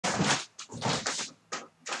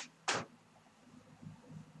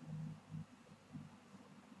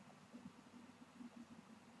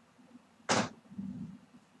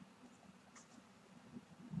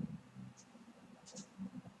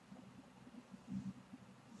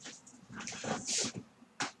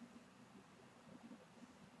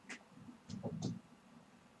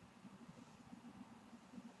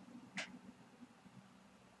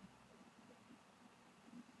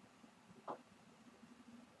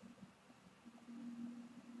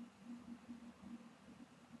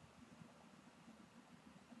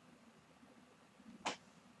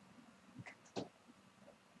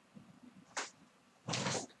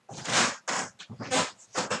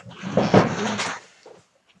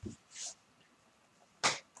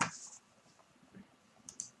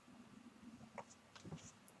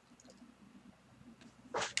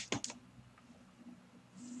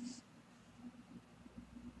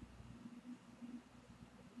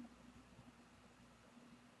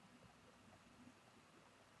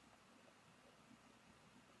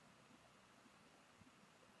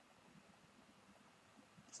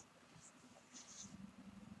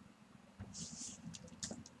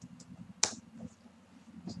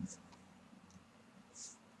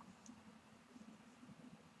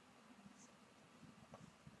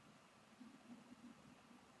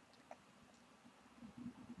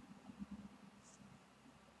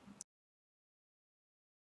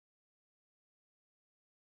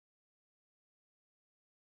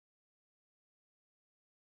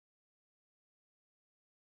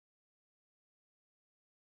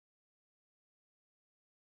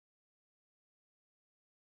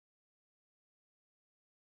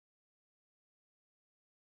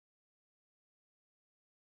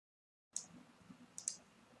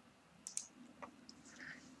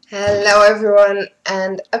Hello everyone,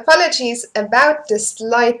 and apologies about the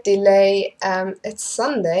slight delay. It's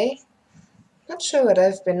Sunday. Not sure what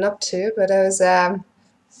I've been up to, but I was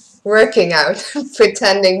working out,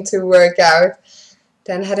 pretending to work out.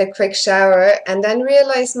 Then had a quick shower, and then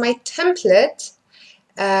realized my template,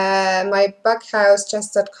 my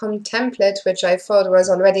Bughouse.com template, which I thought was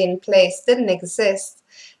already in place, didn't exist.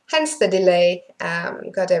 Hence the delay.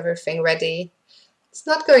 Got everything ready. It's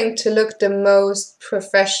not going to look the most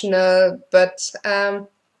professional, but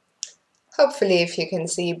hopefully if you can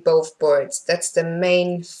see both boards, that's the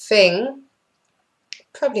main thing.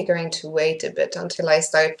 Probably going to wait a bit until I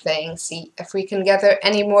start playing, see if we can gather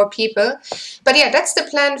any more people. But yeah, that's the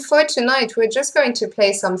plan for tonight. We're just going to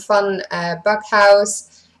play some fun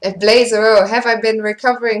Bughouse. Blazer, oh, have I been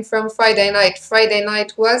recovering from Friday night? Friday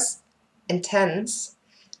night was intense.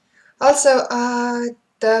 Also,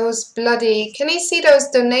 those bloody... Can you see those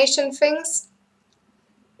donation things?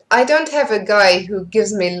 I don't have a guy who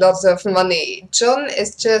gives me lots of money. John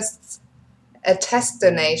is just a test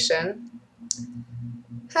donation.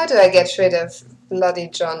 How do I get rid of bloody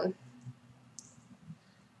John?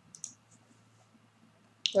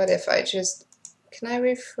 What if I just... Can I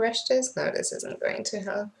refresh this? No, this isn't going to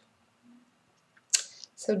help.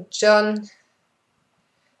 So John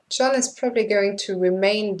is probably going to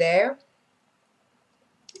remain there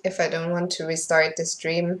if I don't want to restart the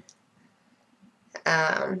stream.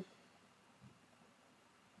 Okay,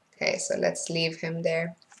 so let's leave him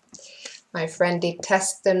there. My friendly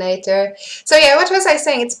test donator. So yeah, what was I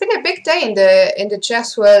saying? It's been a big day in the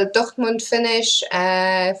chess world. Dortmund finished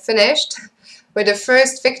with the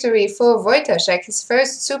first victory for Wojtaszek, his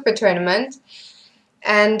first super tournament.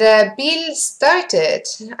 And Biel started.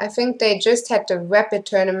 I think they just had the rapid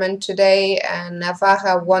tournament today, and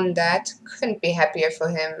Navarra won that. Couldn't be happier for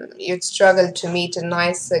him. You'd struggle to meet a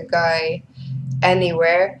nicer guy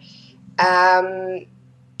anywhere. And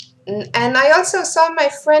I also saw my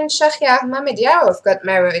friend Shahriar Mamedjarov got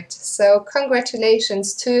married, so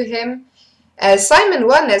congratulations to him. Simon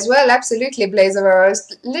won as well, absolutely, Blazer. I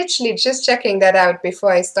was literally just checking that out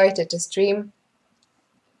before I started the stream.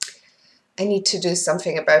 I need to do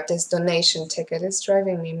something about this donation ticket. It's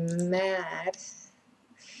driving me mad.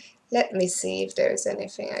 Let me see if there's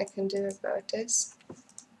anything I can do about this.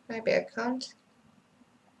 Maybe I can't.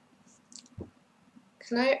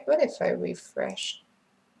 Can I? What if I refresh?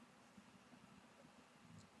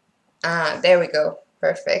 Ah, there we go.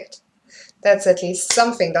 Perfect. That's at least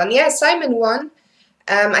something done. Yeah, Simon won.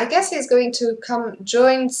 I guess he's going to come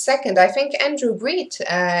join second. I think Andrew Breed,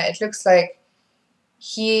 it looks like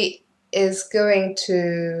he is going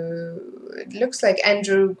to... It looks like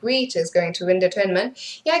Andrew Greet is going to win the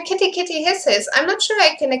tournament. Yeah, Kitty Kitty hisses. I'm not sure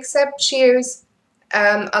I can accept cheers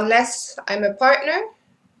unless I'm a partner,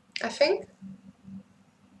 I think.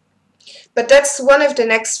 But that's one of the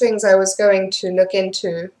next things I was going to look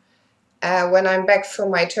into when I'm back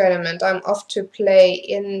from my tournament. I'm off to play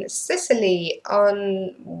in Sicily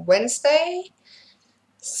on Wednesday.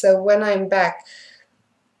 So when I'm back,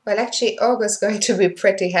 well, actually, August is going to be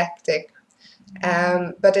pretty hectic.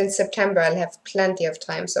 But in September, I'll have plenty of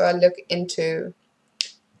time. So I'll look into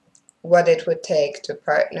what it would take to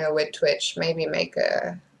partner with Twitch. Maybe make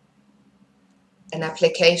an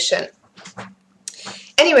application.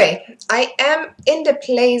 Anyway, I am in the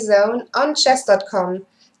play zone on chess.com.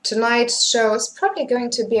 Tonight's show is probably going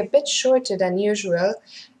to be a bit shorter than usual.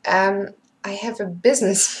 I have a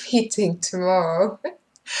business meeting tomorrow.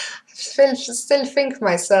 I still think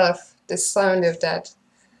myself, the sound of that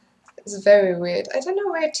is very weird. I don't know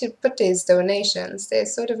where to put these donations. They're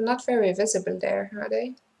sort of not very visible there, are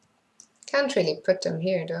they? Can't really put them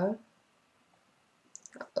here though.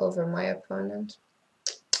 Over my opponent.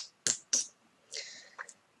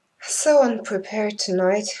 So unprepared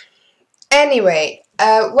tonight. Anyway,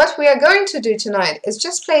 what we are going to do tonight is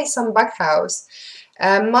just play some Bughouse.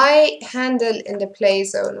 My handle in the play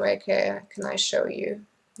zone, where can I show you?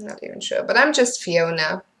 Not even sure, but I'm just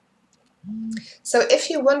Fiona. So if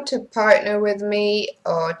you want to partner with me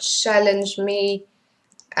or challenge me,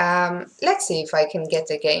 let's see if I can get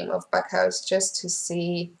a game of Bughouse just to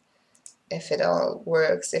see if it all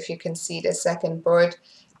works, if you can see the second board.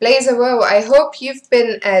 Blazer, whoa, I hope you've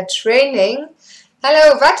been training.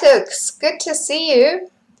 Hello, Vatux, good to see you.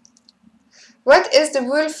 What is the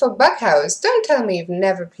rule for Bughouse? Don't tell me you've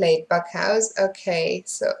never played Bughouse. Okay,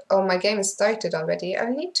 so, oh, my game has started already.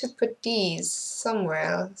 I need to put these somewhere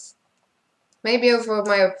else. Maybe over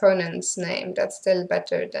my opponent's name. That's still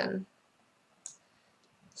better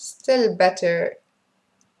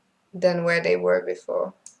than where they were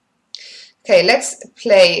before. Okay, let's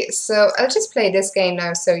play. So I'll just play this game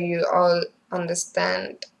now so you all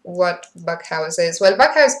understand what Bughouse is. Well,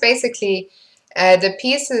 Bughouse basically the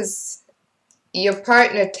pieces your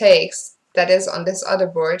partner takes that is on this other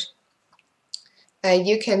board,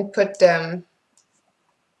 you can put them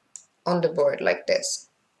on the board like this.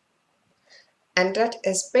 And that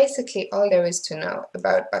is basically all there is to know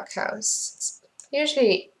about Bughouse. It's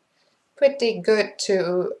usually pretty good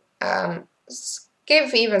to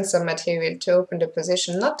give even some material to open the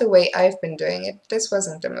position, not the way I've been doing it. This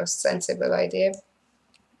wasn't the most sensible idea.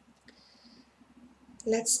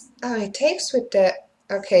 It takes with the,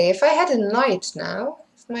 okay, if I had a knight now,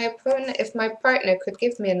 if my partner could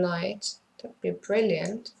give me a knight, that'd be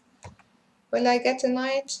brilliant. Will I get a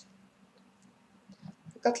knight?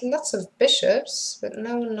 I've got lots of bishops, but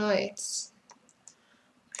no knights.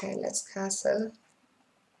 Okay, let's castle.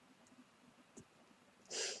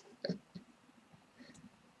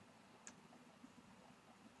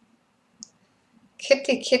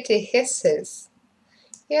 Kitty kitty hisses.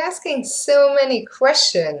 You're asking so many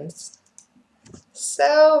questions.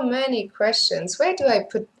 So many questions. Where do I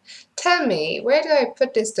put... Tell me, where do I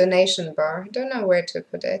put this donation bar? I don't know where to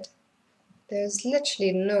put it. There's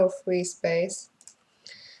literally no free space.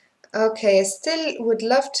 Okay, I still would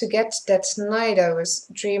love to get that knight I was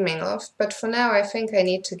dreaming of, but for now I think I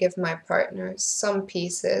need to give my partner some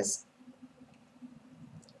pieces.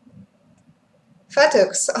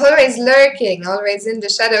 Fatux, always lurking, always in the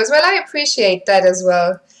shadows. Well, I appreciate that as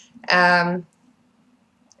well.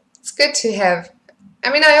 It's good to have.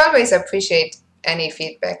 I mean, I always appreciate any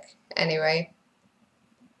feedback anyway.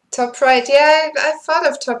 Top right, yeah, I thought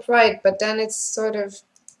of top right, but then it's sort of...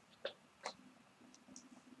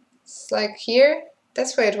 It's like here.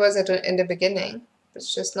 That's where it was in the beginning.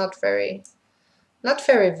 It's just not very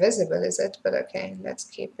visible, is it? But okay, let's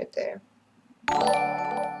keep it there.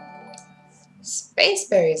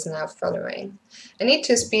 Spaceberry is now following. I need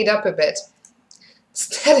to speed up a bit.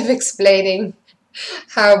 Instead of explaining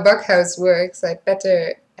how Bughouse works, I'd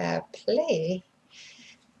better play.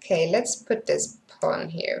 Okay, let's put this pawn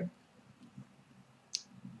here.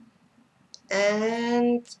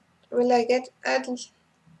 And will I get... I'm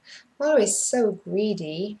always so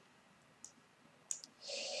greedy.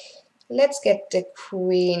 Let's get the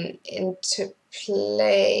queen into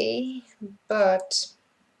play, but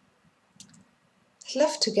I'd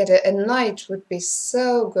love to get a knight, would be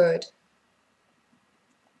so good.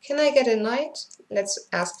 Can I get a knight? Let's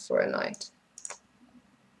ask for a knight.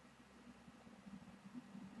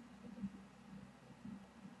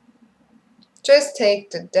 Just take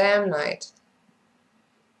the damn knight.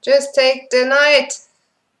 Just take the knight!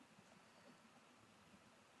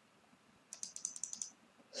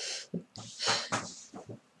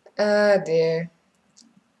 Ah dear.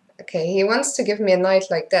 Okay, he wants to give me a knight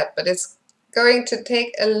like that, but it's going to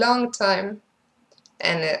take a long time.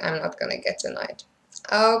 And I'm not gonna get a knight.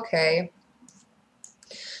 Okay.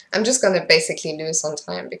 I'm just gonna basically lose on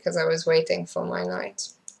time because I was waiting for my knight.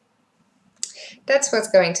 That's what's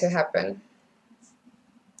going to happen.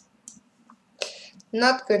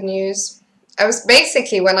 Not good news. I was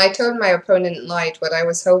basically, when I told my opponent knight, what I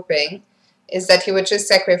was hoping is that he would just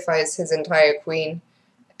sacrifice his entire queen.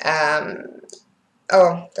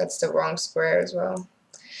 Oh, that's the wrong square as well.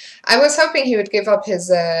 I was hoping he would give up his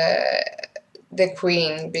the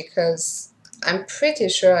queen, because I'm pretty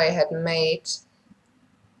sure I had mate.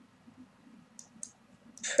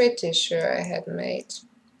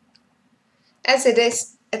 As it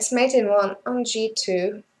is, it's mate in 1 on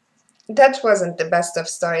g2. That wasn't the best of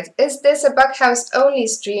starts. Is this a Bughouse only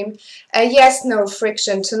stream? Yes, no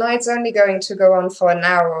friction. Tonight's only going to go on for an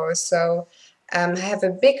hour or so. I have a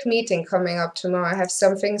big meeting coming up tomorrow. I have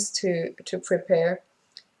some things to prepare.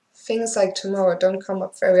 Things like tomorrow don't come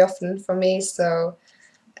up very often for me, so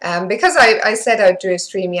because I said I'd do a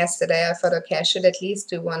stream yesterday, I thought, okay, I should at least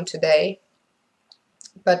do one today.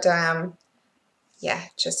 But yeah,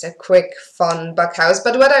 just a quick, fun Bughouse.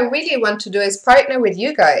 But what I really want to do is partner with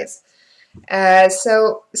you guys.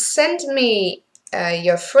 So send me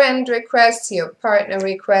your friend requests, your partner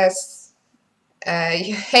requests.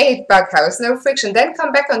 You hate Bughouse, no friction. Then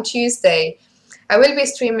come back on Tuesday. I will be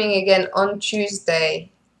streaming again on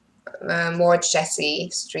Tuesday. More Jessie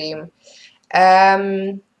stream.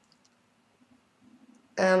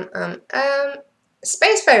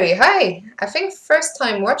 Spaceberry, hi! I think first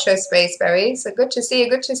time watcher Spaceberry, so good to see you.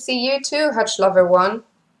 Good to see you too, Hutch Lover 1.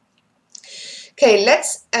 Okay,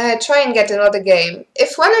 let's try and get another game.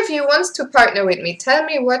 If one of you wants to partner with me, tell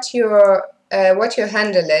me what your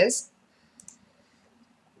handle is,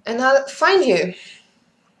 and I'll find you.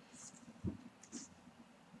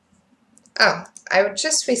 Oh, I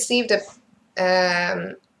just received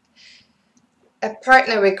a a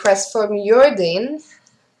partner request from Jordan.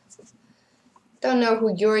 Don't know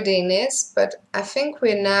who Jordan is, but I think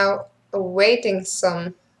we're now awaiting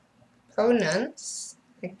some opponents,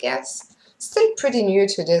 I guess. Still pretty new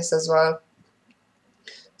to this as well.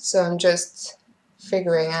 So I'm just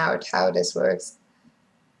figuring out how this works.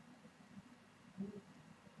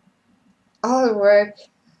 All work.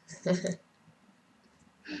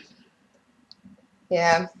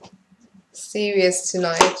 Yeah, serious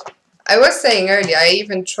tonight. I was saying earlier, I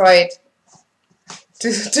even tried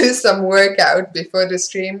to do some workout before the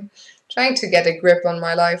stream, trying to get a grip on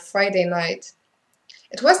my life. Friday night.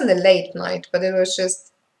 It wasn't a late night, but it was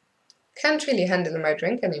just, can't really handle my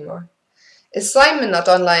drink anymore. Is Simon not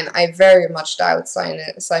online? I very much doubt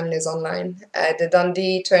Simon is online. The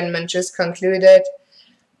Dundee tournament just concluded,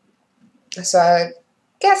 so I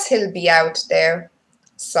guess he'll be out there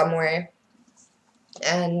somewhere.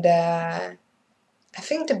 And I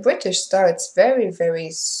think the British starts very,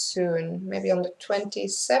 very soon, maybe on the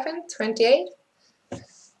 27th, 28th.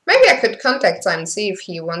 Maybe I could contact Simon, see if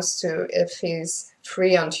he wants to, if he's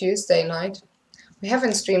free on Tuesday night. We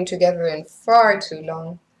haven't streamed together in far too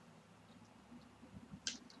long.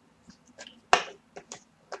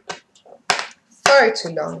 Far too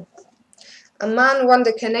long. A man won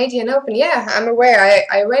the Canadian Open. Yeah, I'm aware.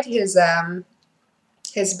 I read his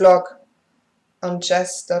blog on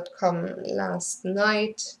chess.com last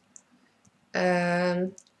night.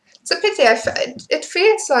 It's a pity. It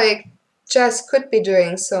feels like chess could be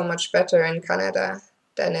doing so much better in Canada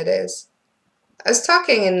than it is. I was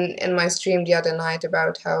talking in my stream the other night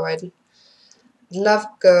about how I'd love to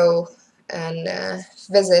go and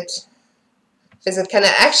visit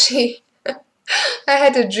Canada. Actually, I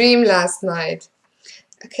had a dream last night.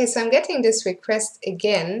 Okay, so I'm getting this request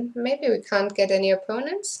again. Maybe we can't get any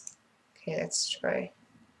opponents? Okay, let's try.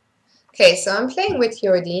 Okay, so I'm playing with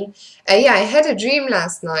Jordan. Yeah, I had a dream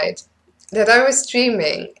last night that I was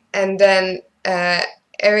streaming, and then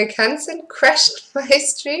Eric Hansen crashed my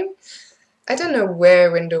stream. I don't know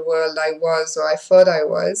where in the world I was, or I thought I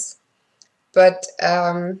was, but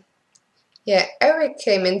yeah, Eric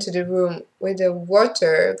came into the room with a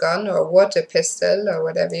water gun or water pistol or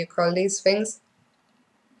whatever you call these things.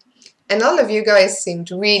 And all of you guys seemed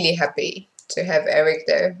really happy to have Eric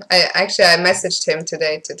there. I messaged him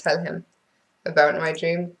today to tell him about my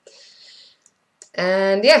dream.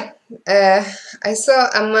 And yeah, I saw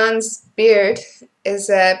a man's beard is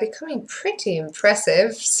becoming pretty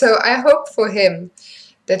impressive. So I hope for him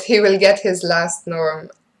that he will get his last norm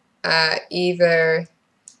either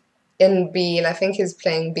in Biel. I think he's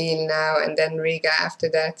playing Biel now, and then Riga after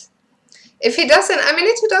that. If he doesn't, I mean,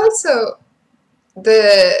 it would also,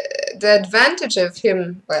 the advantage of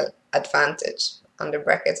him, well, advantage on the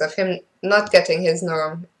brackets of him not getting his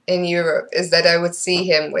norm in Europe is that I would see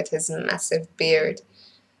him with his massive beard.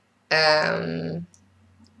 What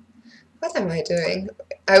am I doing?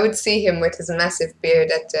 I would see him with his massive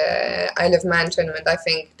beard at the Isle of Man tournament. I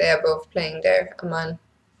think they are both playing there, Aman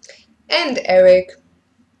and Eric.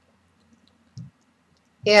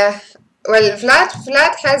 Yeah, well,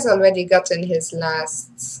 Vlad has already gotten his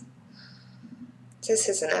last. This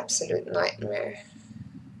is an absolute nightmare.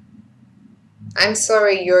 I'm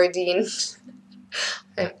sorry, Jordan.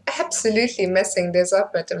 I'm absolutely messing this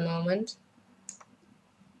up at the moment.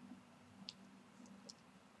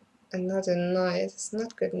 Another night. It's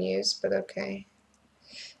not good news, but okay.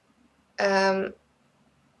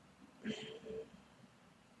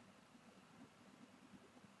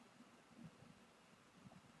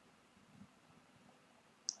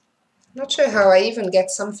 Not sure how I even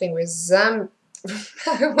get something with Zam.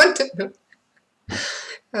 I want to.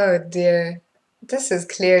 Oh dear. This is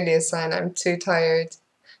clearly a sign I'm too tired.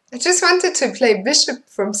 I just wanted to play bishop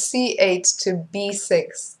from c8 to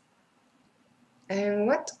b6. And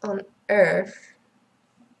what on earth?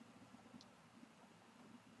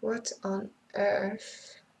 What on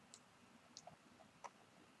earth?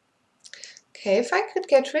 Okay, if I could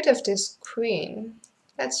get rid of this queen.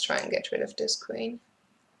 Let's try and get rid of this queen.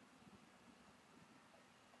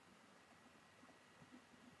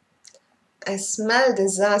 I smell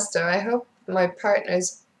disaster. I hope my partner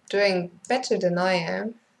is doing better than I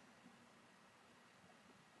am.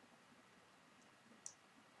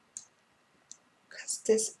 Because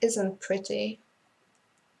this isn't pretty.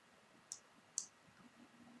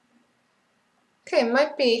 Okay,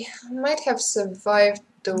 might have survived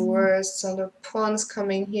the worst. So the pawns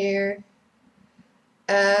coming here.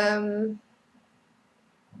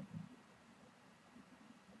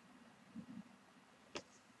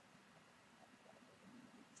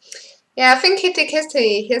 Yeah, I think Kitty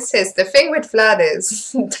Kitty hisses. The thing with Vlad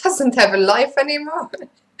is doesn't have a life anymore.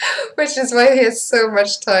 which is why he has so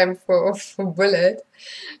much time for bullet.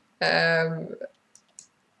 Um,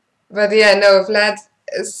 but yeah, no, Vlad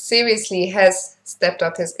seriously has stepped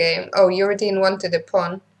up his game. Oh, Uridine wanted a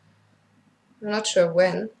pawn. I'm not sure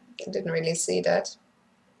when. I didn't really see that.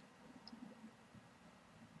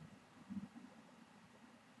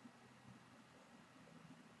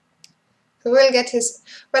 Who will get his...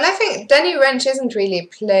 Well, I think Danny Wrench isn't really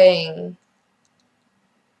playing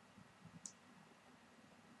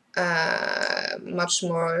much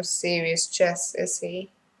more serious chess, is he?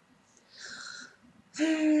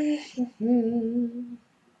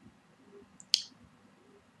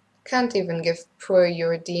 Can't even give poor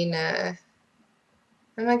Uridine...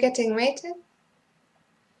 Am I getting mated?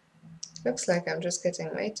 Looks like I'm just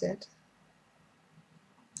getting mated.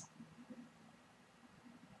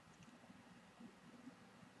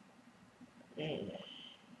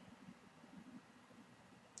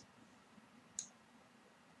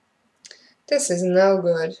 This is no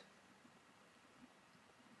good.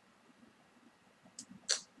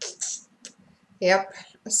 Yep.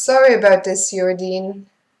 Sorry about this, Uridine.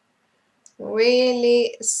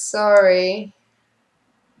 Really sorry.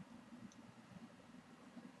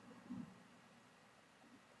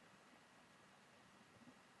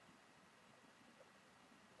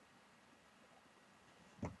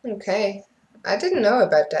 Okay. I didn't know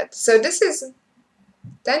about that. So this is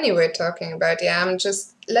Danny we're talking about. Yeah, I'm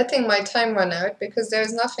just letting my time run out because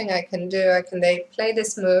there's nothing I can do. I can play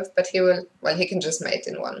this move, but he will... Well, he can just mate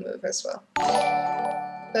in one move as well.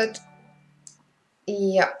 But,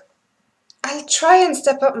 yeah. I'll try and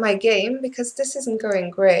step up my game because this isn't going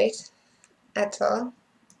great at all.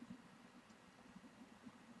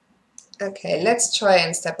 Okay, let's try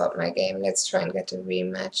and step up my game. Let's try and get a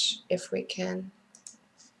rematch if we can.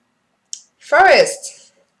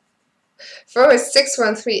 Forest! Forest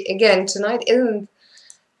 613. Again, tonight isn't...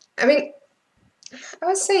 I mean, I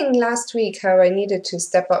was saying last week how I needed to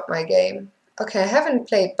step up my game. Okay, I haven't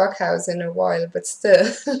played Bughouse in a while, but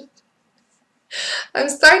still. I'm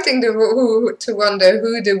starting to wonder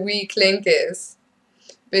who the weak link is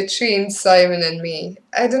between Simon and me.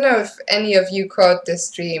 I don't know if any of you caught this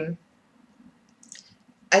stream.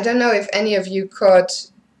 I don't know if any of you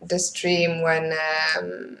caught the stream when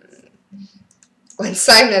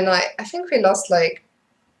Simon and I think we lost like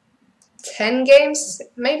 10 games,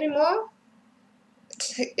 maybe more,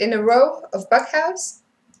 in a row of Bughouse.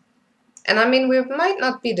 And I mean, we might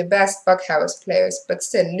not be the best Bughouse players, but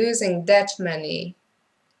still, losing that many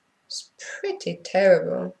is pretty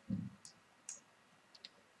terrible.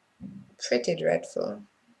 Pretty dreadful.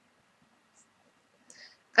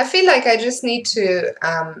 I feel like I just need to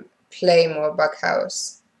play more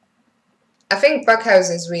Bughouse. I think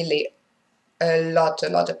Bughouse is really a lot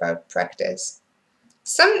about practice.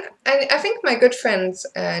 I think my good friend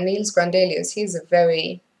Niels Grandelius, he's a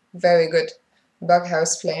very good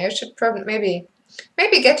Bughouse player. I should probably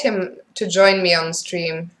maybe get him to join me on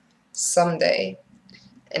stream someday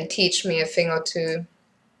and teach me a thing or two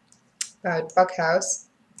about Bughouse.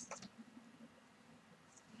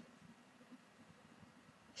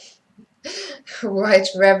 White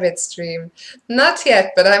Rabbit stream. Not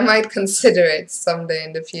yet, but I might consider it someday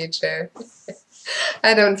in the future.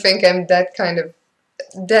 I don't think I'm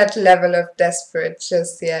that level of desperate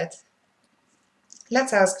just yet.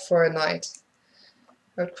 Let's ask for a knight.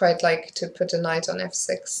 I would quite like to put a knight on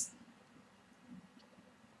f6.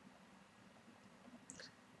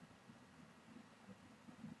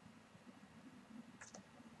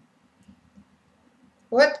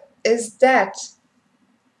 What is that?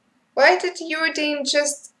 Why did Uridine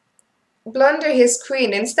just blunder his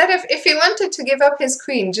queen? Instead of, if he wanted to give up his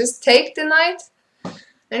queen, just take the knight?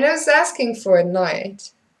 And I was asking for a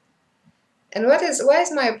knight. And why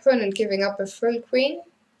is my opponent giving up a full queen?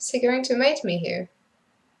 Is he going to mate me here?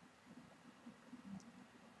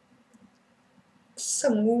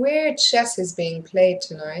 Some weird chess is being played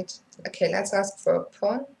tonight. Okay, let's ask for a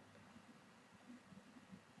pawn.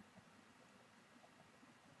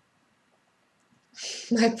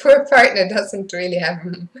 My poor partner doesn't really have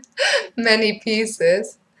many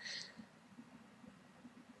pieces.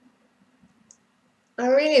 I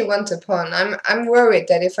really want a pawn. I'm worried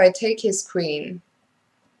that if I take his queen,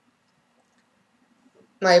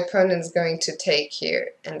 my opponent's going to take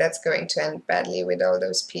here, and that's going to end badly with all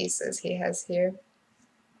those pieces he has here.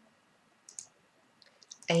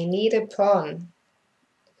 I need a pawn.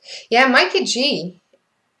 Yeah, Mikey G.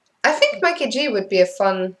 I think Mikey G would be a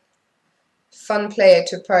fun player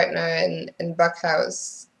to partner in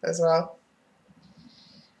Bughouse as well.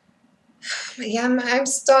 Yeah, I'm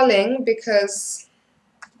stalling because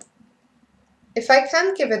If I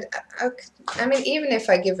can't give it, I mean, even if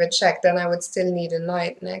I give a check, then I would still need a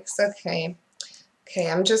knight next. Okay. Okay,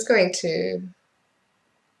 I'm just going to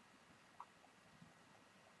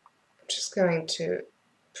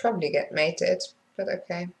probably get mated, but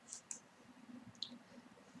okay.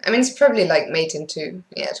 I mean, it's probably like mate in 2.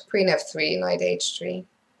 Yeah, queen f3, knight h3.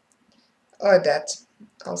 Or that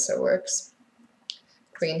also works.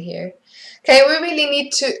 Queen here. Okay, we really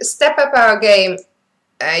need to step up our game,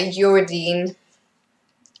 Jordan.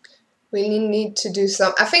 We need to do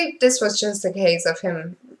some. I think this was just a case of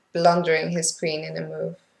him blundering his queen in a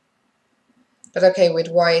move. But okay, with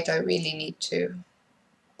white, I really need to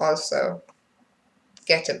also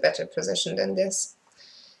get a better position than this.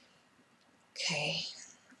 Okay.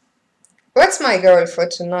 What's my goal for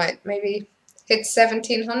tonight? Maybe hit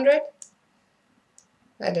 1700?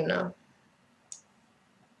 I don't know.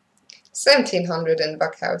 1700 in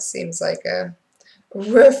Bughouse seems like a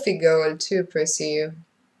worthy goal to pursue.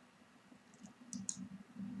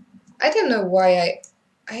 I don't know why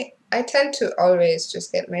I tend to always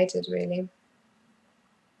just get mated, really.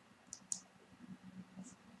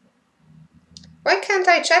 Why can't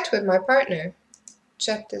I chat with my partner?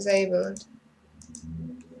 Chat disabled.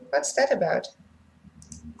 What's that about?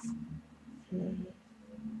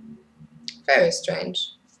 Very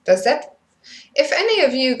strange. Does that... If any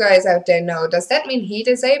of you guys out there know, does that mean he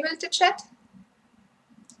disabled the chat?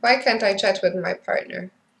 Why can't I chat with my partner?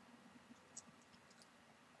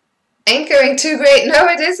 Ain't going too great. No,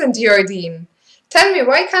 it isn't, Jordan. Tell me,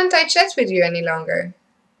 why can't I chat with you any longer?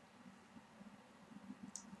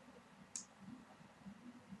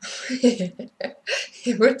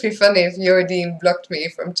 It would be funny if Jordan blocked me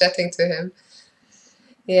from chatting to him.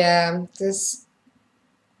 Yeah, this...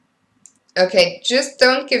 Okay, just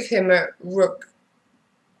don't give him a rook.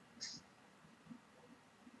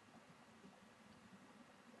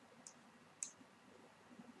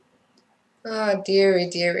 Oh, dearie,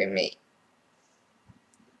 dearie me.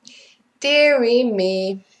 Dearie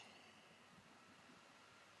me.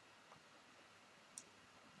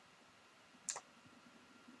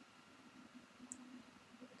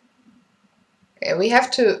 Okay, we have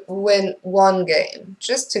to win one game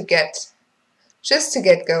just to get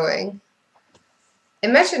going.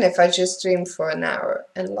 Imagine if I just streamed for an hour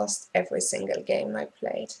and lost every single game I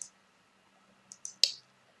played.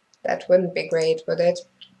 That wouldn't be great, would it?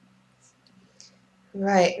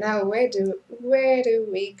 Right, now where do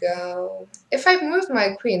we go? If I move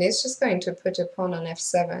my queen, it's just going to put a pawn on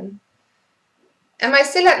f7. Am I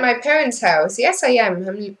still at my parents' house? Yes, I am.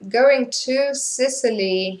 I'm going to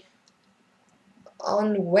Sicily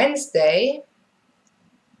on Wednesday.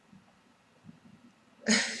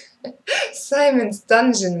 Simon's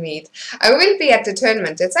Dungeon Meet. I will be at the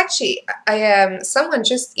tournament. It's actually, someone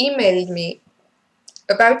just emailed me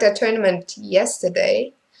about that tournament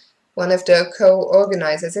yesterday. One of the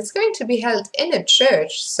co-organizers. It's going to be held in a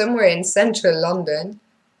church somewhere in central London.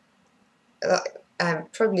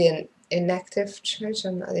 Probably an inactive church.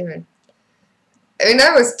 I'm not even... I mean,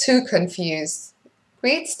 I was too confused.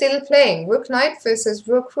 Reed still playing. Rook Knight versus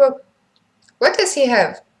Rook Rook. What does he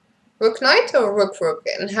have? Rook Knight or Rook Rook?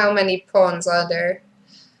 And how many pawns are there?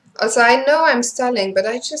 Also, I know I'm stalling, but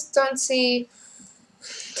I just don't see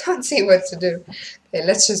what to do. Okay,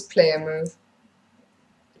 let's just play a move.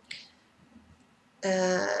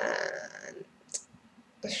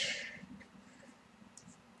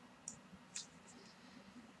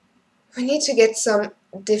 We need to get some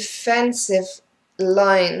defensive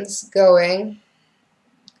lines going.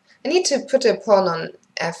 I need to put a pawn on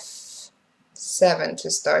f7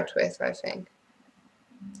 to start with, I think.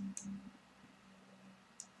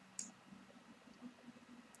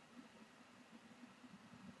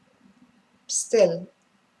 Still,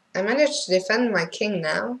 I managed to defend my king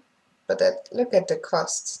now, but look at the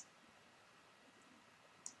cost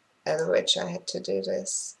at which I had to do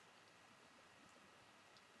this.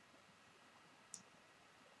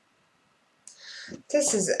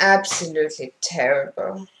 This is absolutely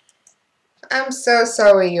terrible. I'm so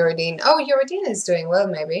sorry, Jordan. Oh, Jordan is doing well,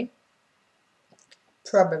 maybe.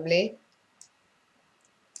 Probably.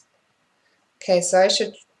 Okay, so I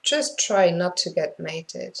should just try not to get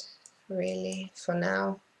mated, really, for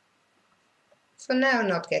now. For now,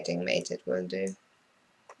 not getting mated will do.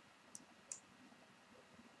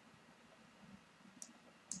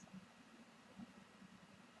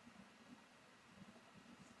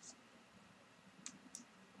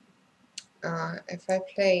 If I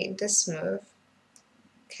play this move,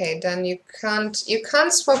 okay, then you can't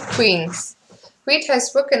swap queens. Reed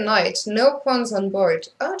has rook and knight, no pawns on board.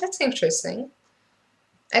 Oh, that's interesting.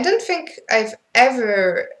 I don't think I've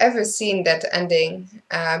ever seen that ending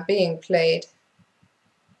being played.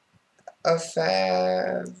 of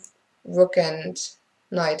rook and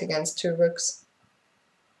knight against two rooks.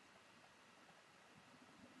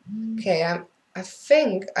 Okay,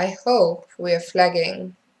 I hope we are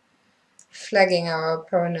flagging our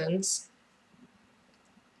opponents.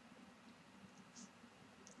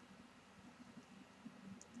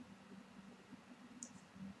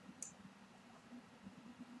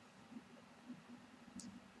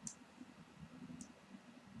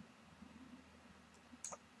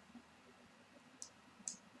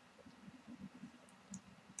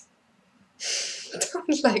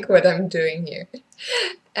 Don't like what I'm doing here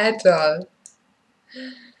at all.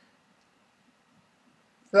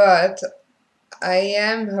 But I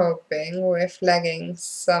am hoping we're flagging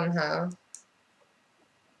somehow.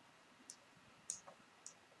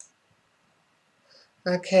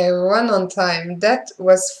 Okay, 1 on time. That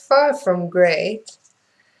was far from great.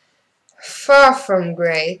 Far from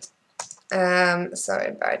great. Sorry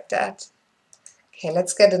about that. Okay,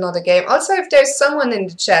 let's get another game. Also, if there's someone in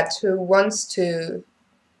the chat who wants to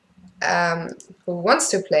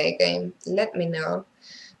play a game, let me know.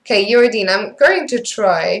 Okay, Uridine, I'm going to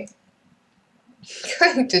try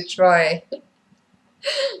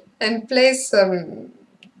and play some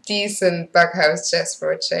decent Bughouse chess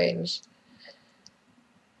for a change.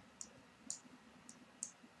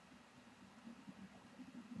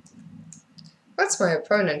 What's my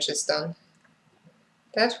opponent just done?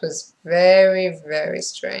 That was very, very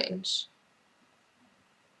strange.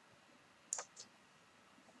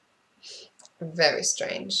 Very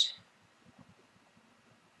strange.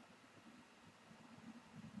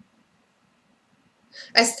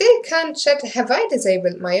 I still can't chat. Have I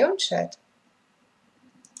disabled my own chat?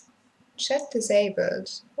 Chat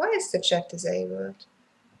disabled. Why is the chat disabled?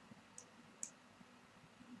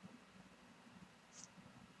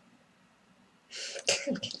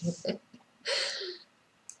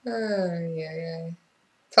 Oh, yeah.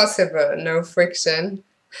 Possible, no friction.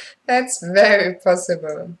 That's very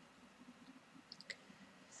possible.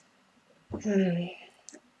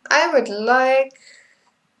 I would like...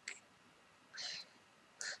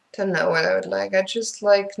 Don't know what I would like. I just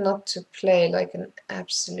like not to play like an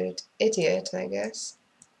absolute idiot, I guess.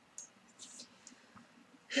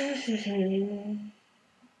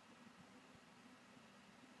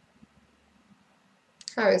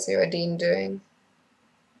 How is your Dean doing?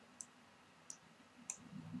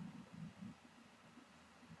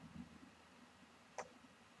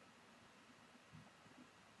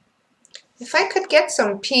 If I could get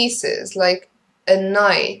some pieces, like a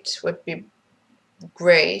knight would be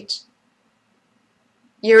great.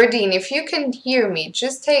 Uridine, if you can hear me,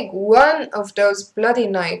 just take one of those bloody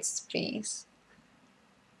knights, please.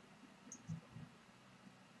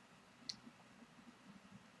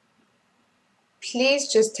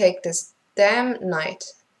 Please just take this damn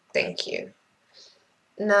knight. Thank you.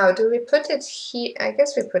 Now, do we put it here? I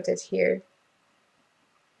guess we put it here.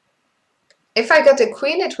 If I got a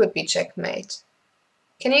queen, it would be checkmate.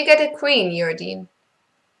 Can you get a queen, Uridine?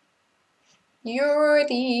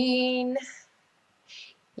 Uridine.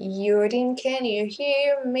 Uridine, can you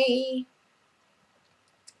hear me?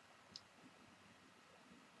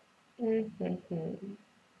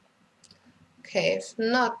 Okay, if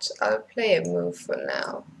not, I'll play a move for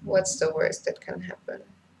now. What's the worst that can happen?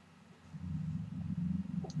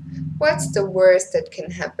 What's the worst that can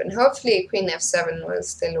happen? Hopefully Queen f7 will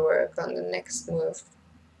still work on the next move.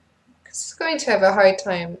 Because it's going to have a hard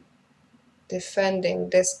time defending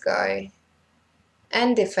this guy.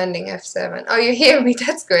 And defending f7. Oh, you hear me?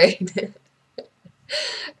 That's great.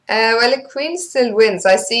 Well, a queen still wins.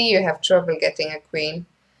 I see you have trouble getting a queen.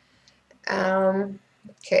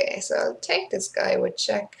 Okay, so I'll take this guy with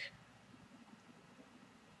check.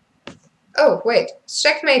 Oh, wait. It's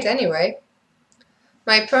checkmate anyway.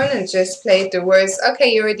 My opponent just played the worst.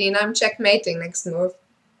 Okay, Uridine, I'm checkmating next move.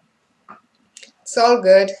 It's all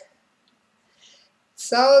good.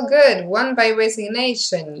 It's all good. Won by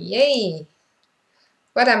resignation. Yay!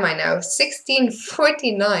 What am I now?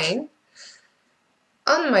 1649.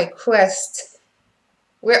 On my quest.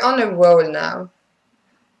 We're on a roll now.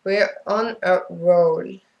 We're on a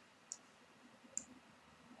roll.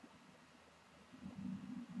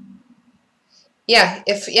 Yeah,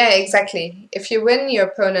 exactly. If you win, your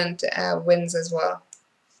opponent wins as well.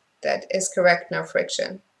 That is correct, no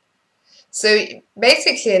friction. So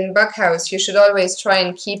basically in Bughouse, you should always try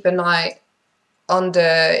and keep an eye on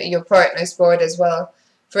your partner's board as well.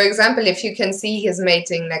 For example, if you can see his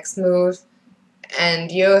mating next move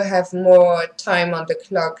and you have more time on the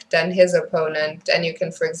clock than his opponent, then you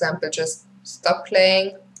can, for example, just stop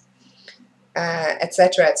playing,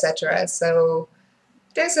 etc., etc. So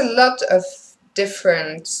there's a lot of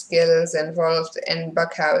different skills involved in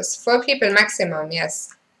Bughouse. 4 people maximum,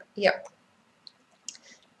 yes. Yep.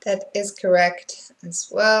 That is correct as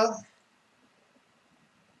well.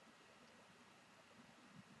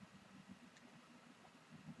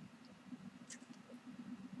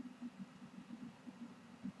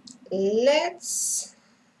 Let's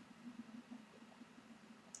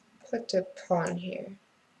put a pawn here.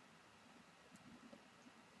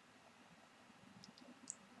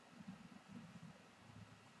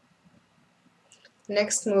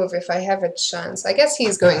 Next move, if I have a chance. I guess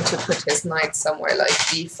he's going to put his knight somewhere like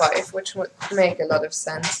d5, which would make a lot of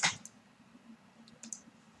sense.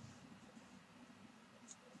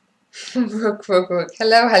 Rook, rook, rook.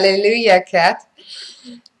 Hello, hallelujah, cat.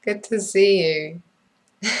 Good to see you.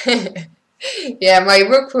 Yeah, my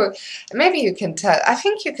rook will. Maybe you can tell. I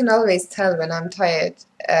think you can always tell when I'm tired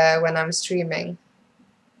when I'm streaming.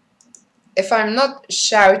 If I'm not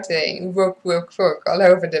shouting rook, rook, rook all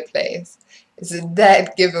over the place, it's a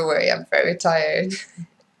dead giveaway. I'm very tired.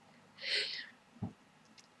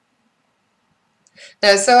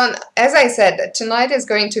 No, so as I said, tonight is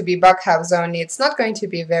going to be Bughouse only. It's not going to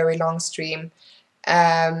be a very long stream.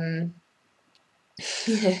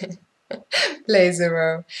 Play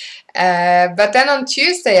zero. But then on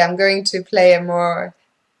Tuesday I'm going to play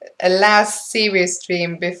a last series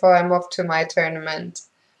stream before I'm off to my tournament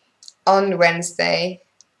on Wednesday.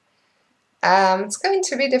 It's going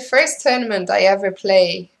to be the first tournament I ever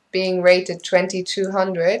play being rated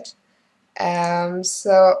 2200.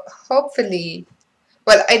 So hopefully,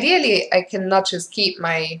 well, ideally I can not just keep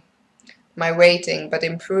my rating but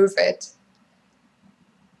improve it.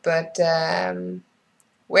 But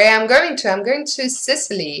where I'm going to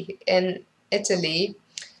Sicily in Italy,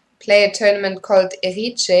 play a tournament called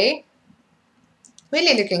Erice.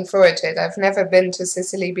 Really looking forward to it. I've never been to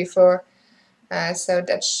Sicily before, so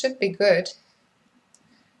that should be good.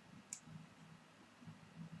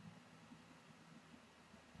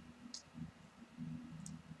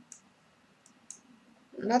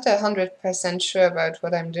 Not 100% sure about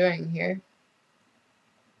what I'm doing here.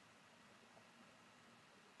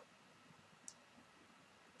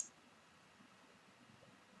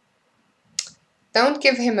 Don't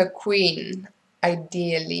give him a queen,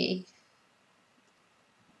 ideally.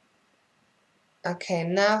 Okay,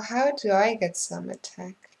 now how do I get some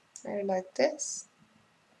attack? Maybe like this?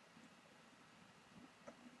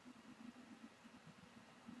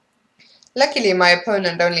 Luckily, my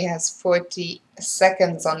opponent only has 40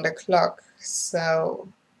 seconds on the clock, so...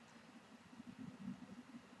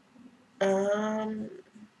 will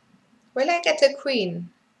I get a queen?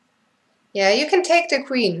 Yeah, you can take the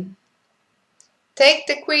queen. Take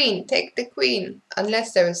the queen, take the queen,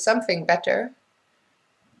 unless there is something better.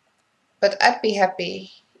 But I'd be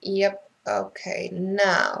happy. Yep, okay,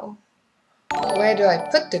 now, where do I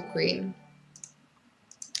put the queen?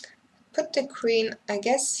 Put the queen, I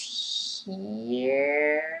guess,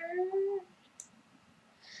 here?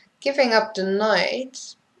 Giving up the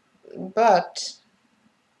knight, but...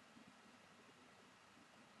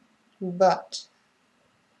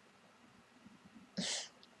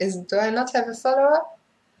 do I not have a follow-up?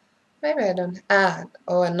 Maybe I don't.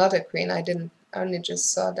 Oh, another queen. I only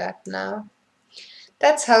just saw that now.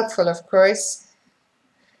 That's helpful, of course.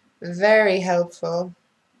 Very helpful.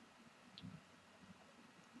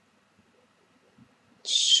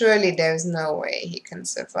 Surely there's no way he can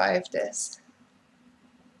survive this.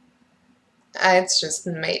 It's just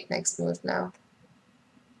mate next move now.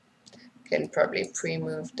 Can probably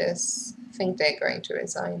pre-move this. I think they're going to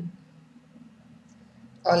resign.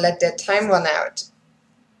 Or let their time run out.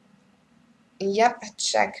 Yep,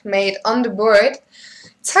 checkmate on the board.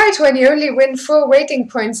 It's hard when you only win 4 waiting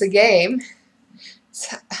points a game.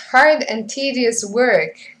 It's hard and tedious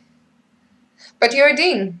work. But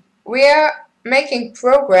Jordine, we are making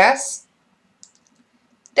progress.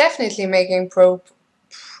 Definitely making progress.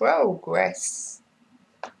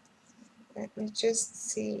 Let me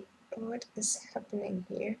just see what is happening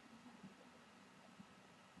here.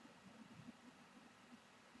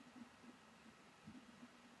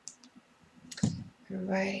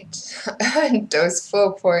 Right, those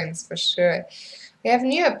 4 points for sure. We have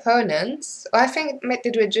new opponents. Oh, I think,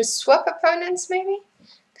 did we just swap opponents maybe?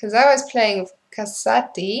 Because I was playing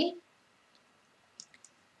Casati.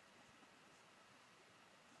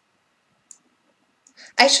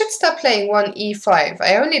 I should stop playing 1e5.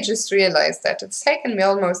 I only just realized that. It's taken me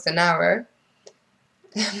almost an hour.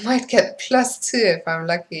 I might get +2 if I'm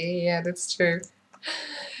lucky. Yeah, that's true.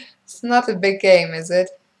 It's not a big game, is it?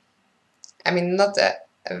 I mean, not a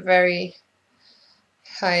very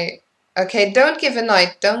high... Okay, don't give a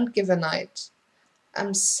knight. Don't give a knight.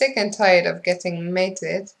 I'm sick and tired of getting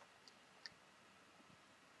mated.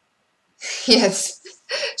 Yes,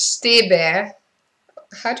 Steber.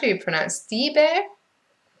 How do you pronounce Steber?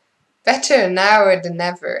 Better now than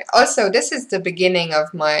never. Also, this is the beginning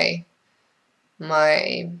of my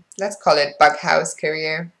let's call it Bughouse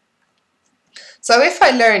career. So if I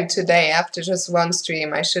learned today after just one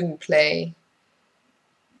stream I shouldn't play.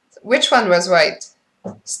 Which one was right?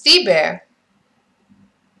 Steber.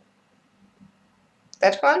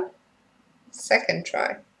 That one? Second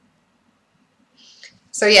try.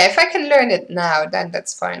 So yeah, if I can learn it now, then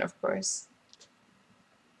that's fine, of course.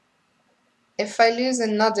 If I lose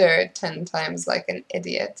another 10 times like an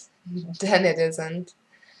idiot, then it isn't.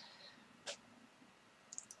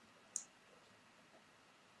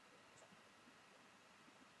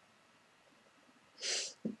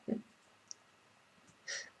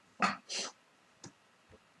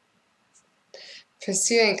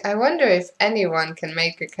 Pursuing, I wonder if anyone can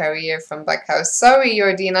make a career from Bughouse. Sorry,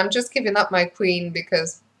 Jordine, I'm just giving up my queen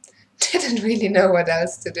because I didn't really know what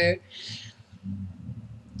else to do.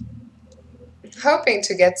 Hoping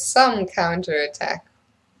to get some counterattack.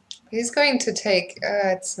 He's going to take,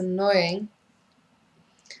 it's annoying.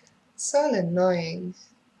 It's all annoying.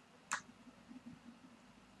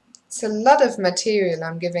 It's a lot of material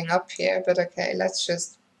I'm giving up here, but okay, let's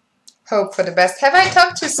just hope for the best. Have I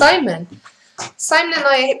talked to Simon? Simon and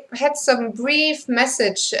I had some brief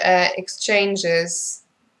message exchanges.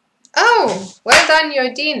 Oh, well done,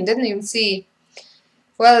 Jordine. Didn't even see.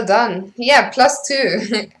 Well done. Yeah,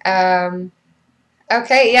 +2.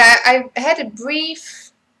 Okay, yeah, I had a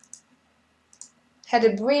brief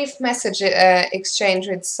message exchange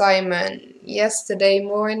with Simon yesterday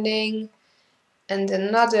morning, and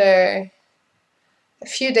a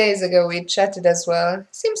few days ago we chatted as well.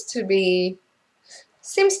 Seems to be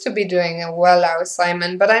doing well, our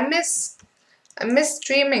Simon, but I miss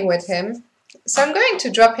streaming with him. So I'm going to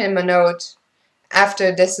drop him a note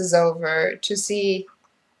after this is over to see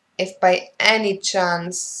if by any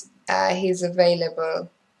chance he's available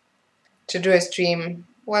to do a stream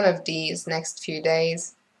one of these next few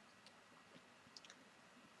days.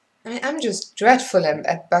 I mean, I'm just dreadful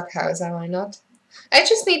at Bughouse, am I not? I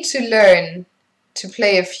just need to learn to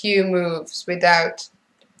play a few moves without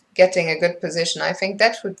getting a good position. I think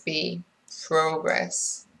that would be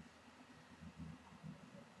progress.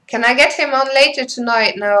 Can I get him on later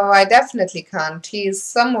tonight? No, I definitely can't. He's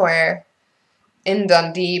somewhere in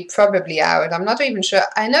Dundee, probably out. I'm not even sure.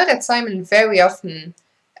 I know that Simon very often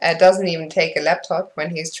doesn't even take a laptop when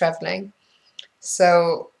he's traveling.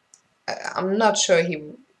 So I'm not sure he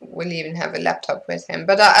will even have a laptop with him.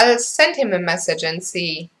 But I'll send him a message and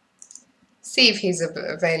see if he's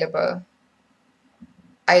available.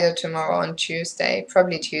 Either tomorrow or on Tuesday.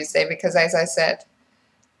 Probably Tuesday, because as I said,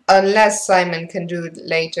 unless Simon can do it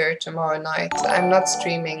later tomorrow night, I'm not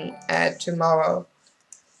streaming tomorrow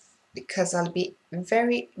because I'll be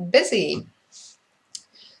very busy.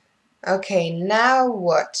 Okay, now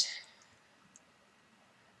what?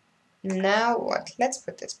 Now what? Let's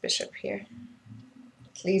put this bishop here.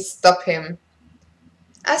 Please stop him.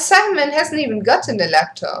 Simon hasn't even gotten a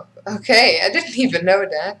laptop. Okay, I didn't even know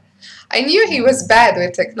that. I knew he was bad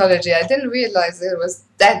with technology. I didn't realize it was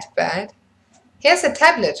that bad. He has a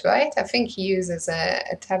tablet, right? I think he uses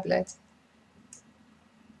a tablet.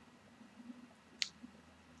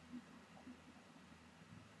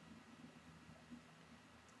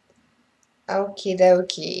 Okie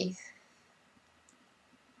dokie.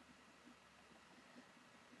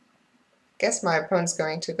 Guess my opponent's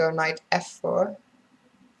going to go knight f4.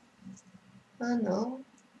 Oh no.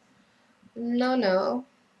 No, no.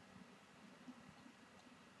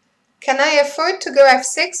 Can I afford to go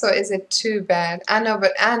f6 or is it too bad? I know,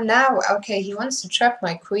 but now, okay, he wants to trap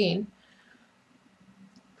my queen.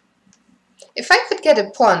 If I could get a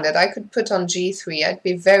pawn that I could put on g3, I'd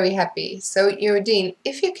be very happy. So, Jordine,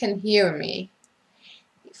 if you can hear me,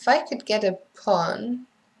 if I could get a pawn,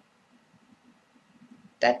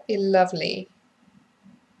 that'd be lovely.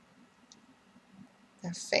 I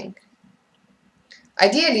think.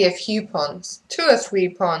 Ideally a few pawns, 2 or 3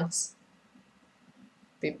 pawns.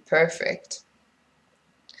 Be perfect.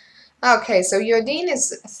 Okay, so Jordine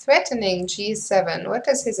is threatening g7. What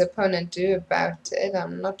does his opponent do about it?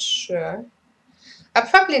 I'm not sure. I'm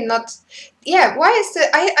probably not. Yeah, why is the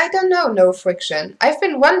I don't know, no friction. I've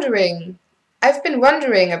been wondering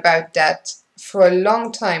about that for a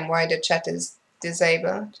long time, why the chat is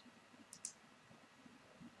disabled.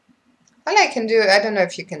 All I can do, I don't know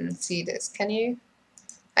if you can see this. Can you?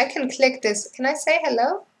 I can click this. Can I say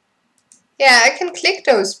hello? Yeah, I can click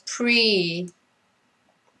those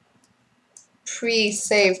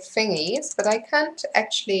pre-saved thingies, but I can't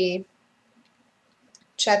actually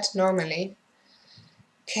chat normally.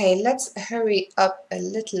 Okay, let's hurry up a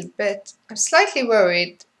little bit. I'm slightly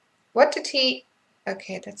worried. What did he...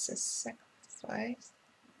 Okay, that's a sacrifice.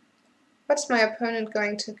 What's my opponent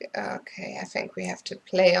going to... Okay, I think we have to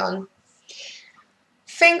play on.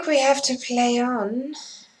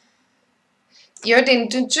 Jordin,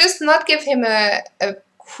 do just not give him a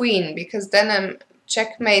queen, because then I'm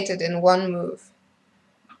checkmated in one move.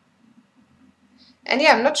 And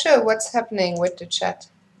yeah, I'm not sure what's happening with the chat.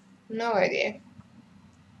 No idea.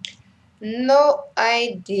 No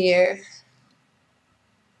idea.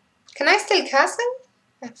 Can I still castle?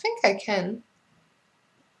 I think I can.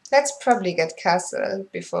 Let's probably get castle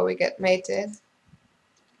before we get mated.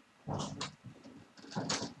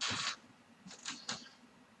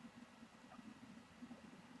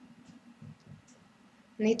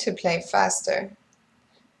 Need to play faster.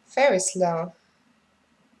 Very slow.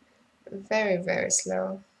 Very, very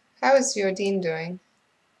slow. How is Jordin doing?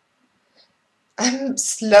 I'm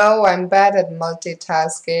slow, I'm bad at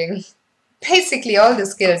multitasking. Basically all the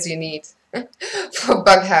skills you need for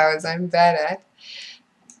Bughouse I'm bad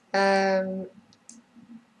at.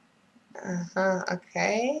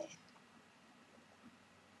 Okay.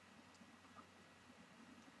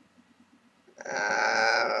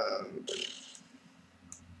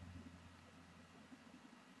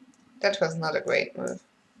 That was not a great move.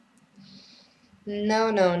 No,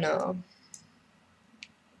 no, no.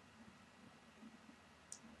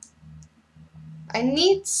 I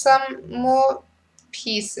need some more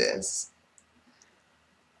pieces.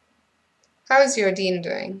 How is Jordin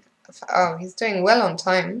doing? Oh, he's doing well on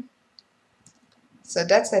time. So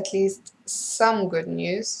that's at least some good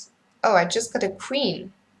news. Oh, I just got a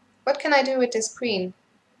queen. What can I do with this queen?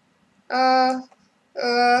 Panic,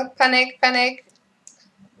 panic.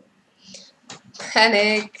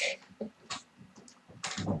 Panic.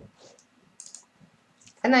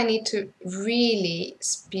 And I need to really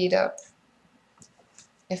speed up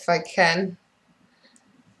if I can.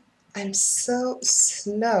 I'm so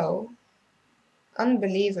slow.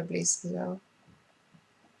 Unbelievably slow.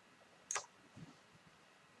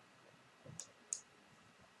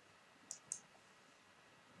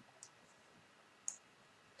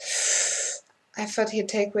 I thought he'd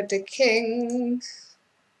take with the king.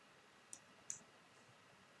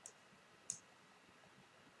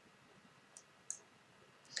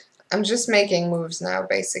 I'm just making moves now,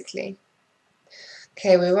 basically.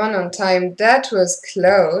 Okay, we won on time. That was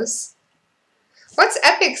close. What's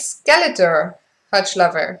Epic Skeletor, Hutch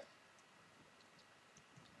Lover?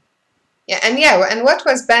 Yeah, and what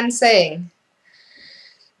was Ben saying?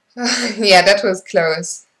 Yeah, that was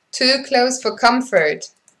close. Too close for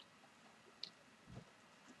comfort.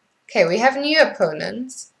 Okay, we have new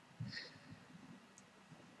opponents.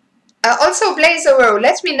 Also, Blazero,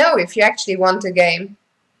 let me know if you actually want a game.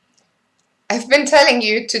 I've been telling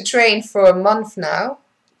you to train for a month now.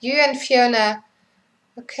 You and Fiona...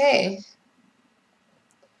 Okay.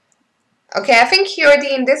 Okay, I think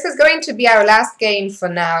Jordin, this is going to be our last game for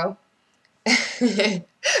now.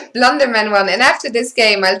 Blunderman won, and after this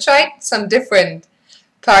game I'll try some different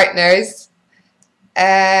partners.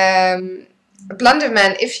 Blunderman,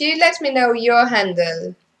 if you let me know your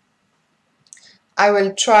handle, I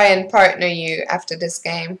will try and partner you after this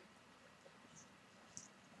game.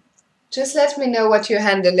 Just let me know what your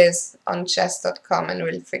handle is on chess.com and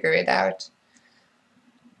we'll figure it out.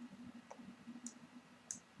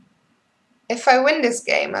 If I win this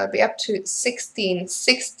game, I'll be up to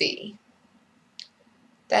 1660.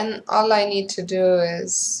 Then all I need to do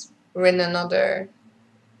is win another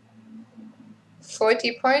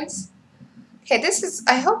 40 points. Okay, this is...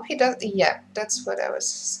 I hope he does... Yeah, that's what I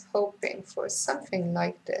was hoping for. Something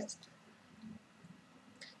like this.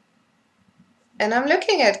 And I'm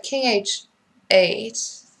looking at King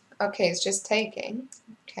H8. Okay, it's just taking.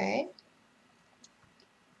 Okay.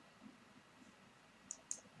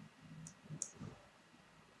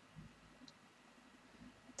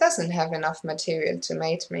 Doesn't have enough material to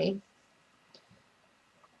mate me.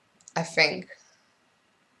 I think.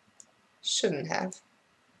 Shouldn't have.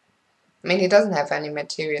 I mean, he doesn't have any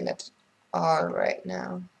material at all right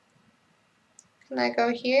now. Can I go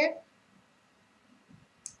here?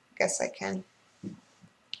 Guess I can.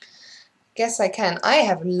 Guess I can. I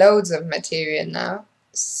have loads of material now.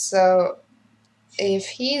 So, if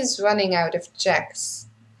he's running out of jacks...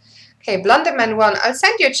 Okay, Blunderman won. I'll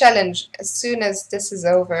send you a challenge as soon as this is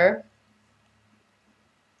over.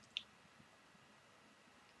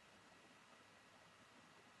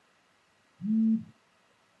 I'm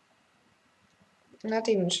not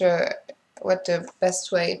even sure what the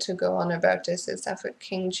best way to go on about this is. After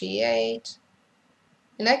king g8.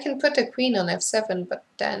 And I can put the queen on f7, but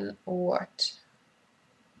then what?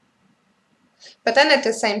 But then at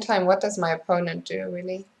the same time, what does my opponent do,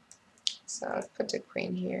 really? So I'll put the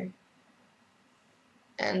queen here.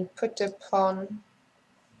 And put the pawn...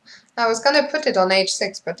 I was going to put it on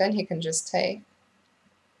h6, but then he can just take.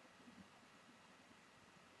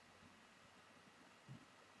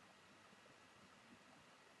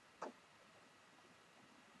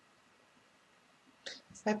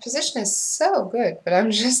 My position is so good, but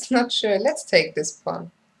I'm just not sure. Let's take this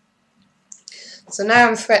pawn. So now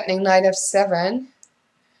I'm threatening knight f7.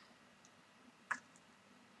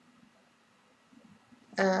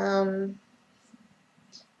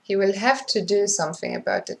 He will have to do something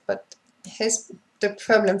about it, but the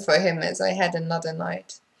problem for him is I had another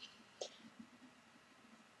knight.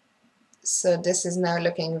 So this is now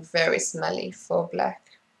looking very smelly for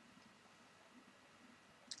black.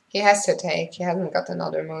 He has to take, he hasn't got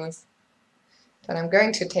another move. Then I'm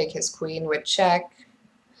going to take his queen with check.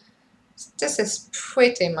 This is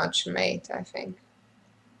pretty much mate, I think.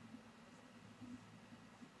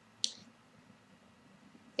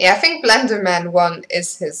 Yeah, I think Blenderman 1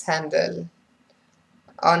 is his handle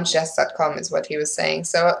on chess.com is what he was saying.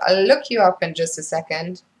 So I'll look you up in just a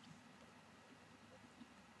second.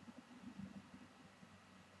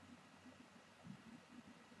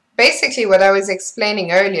 Basically what I was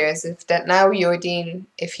explaining earlier is that now Jordin,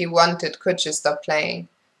 if he wanted, could just stop playing.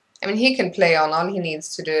 I mean, he can play on, all he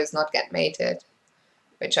needs to do is not get mated,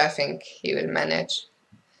 which I think he will manage.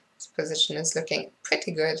 His position is looking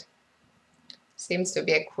pretty good. Seems to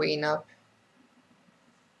be a queen up.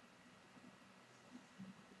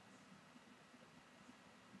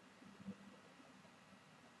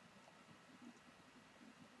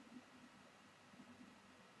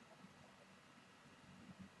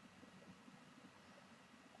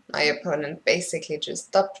 My opponent basically just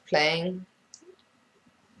stopped playing.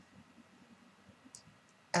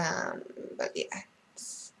 But yeah,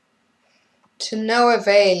 it's to no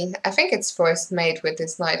avail. I think it's forced mate with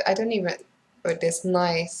this knight. I don't even... with this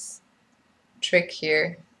nice trick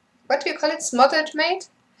here. What do you call it? Smothered mate?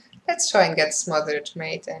 Let's try and get smothered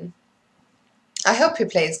mate in. I hope he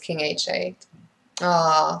plays king h8.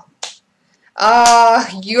 Ah,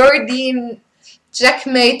 Jordin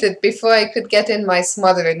checkmated before I could get in my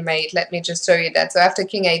smothered mate. Let me just show you that. So after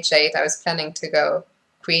king h8, I was planning to go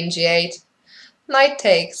queen g8, knight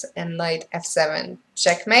takes, and knight f7.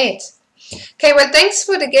 Checkmate. Okay, well, thanks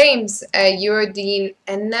for the games, Jordin.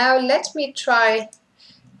 And now let me try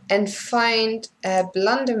and find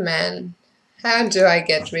Blunderman. How do I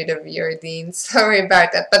get rid of Jordin? Sorry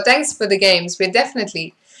about that. But thanks for the games. We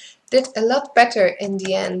definitely did a lot better in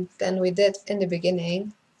the end than we did in the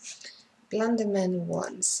beginning. Blunderman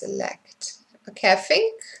 1, select. Okay, I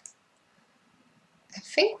think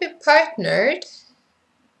we partnered.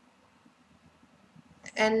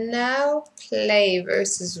 And now play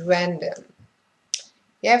versus random.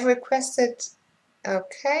 You have requested...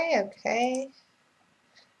 Okay.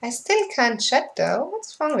 I still can't chat though.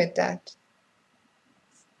 What's wrong with that?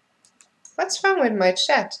 What's wrong with my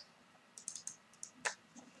chat?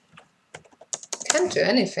 Can't do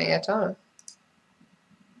anything at all.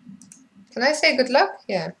 Can I say good luck?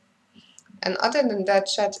 Yeah. And other than that,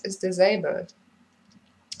 chat is disabled.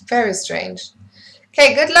 Very strange.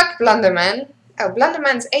 Okay, good luck, Blunderman. Oh,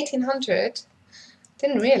 Blunderman's 1800.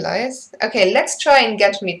 Didn't realize. Okay, let's try and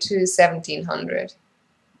get me to 1700.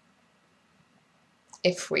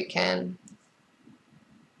 If we can.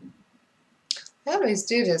 I always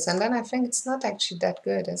do this, and then I think it's not actually that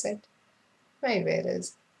good, is it? Maybe it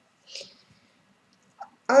is.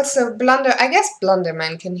 Also, I guess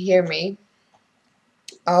Blunderman can hear me.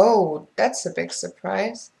 Oh, that's a big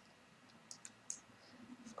surprise.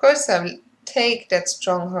 Of course, I'll take that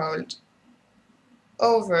stronghold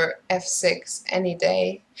over f6 any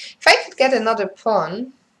day. If I could get another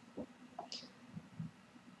pawn...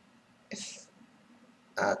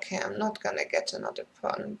 Okay, I'm not gonna get another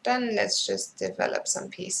pawn. Then let's just develop some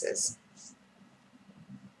pieces.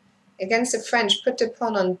 Against the French, put the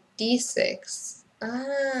pawn on d6.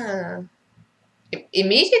 Ah.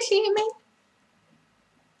 Immediately, you mean?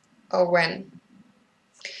 Or when?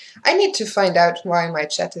 I need to find out why my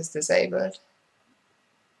chat is disabled.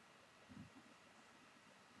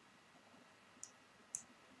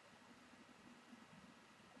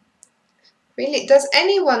 Really? Does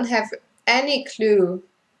anyone have any clue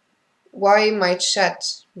why my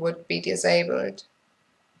chat would be disabled?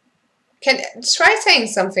 Try saying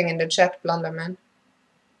something in the chat, Blunderman.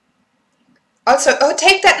 Also, oh,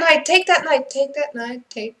 take that knight, take that knight, take that knight,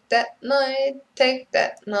 take that knight, take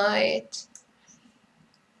that knight.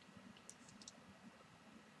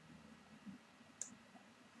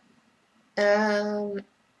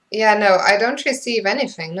 Yeah, no, I don't receive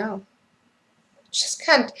anything, no. Just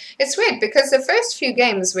can't. It's weird because the first few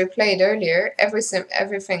games we played earlier,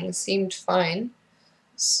 everything seemed fine.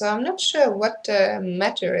 So I'm not sure what the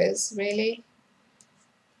matter is, really.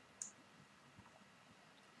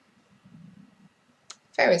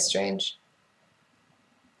 Very strange.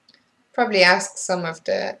 Probably ask some of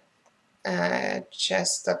the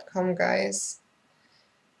chess.com guys.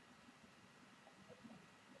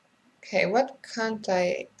 Okay, what can't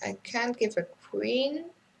I can't give a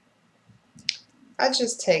queen. I'll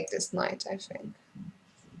just take this knight, I think.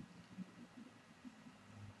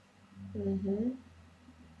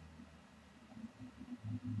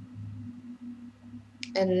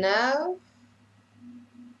 And now...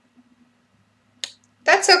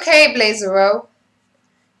 That's okay, Blazero.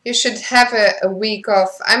 You should have a week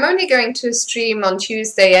off. I'm only going to stream on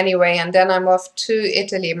Tuesday anyway, and then I'm off to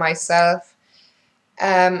Italy myself.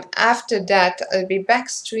 After that, I'll be back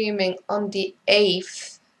streaming on the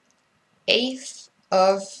 8th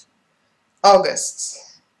of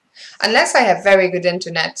August. Unless I have very good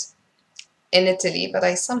internet in Italy, but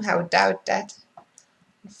I somehow doubt that,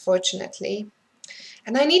 unfortunately.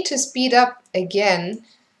 And I need to speed up again.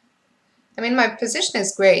 I mean, my position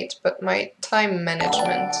is great, but my time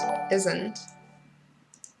management isn't.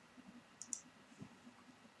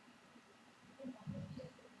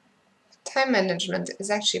 Time management is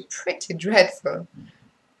actually pretty dreadful.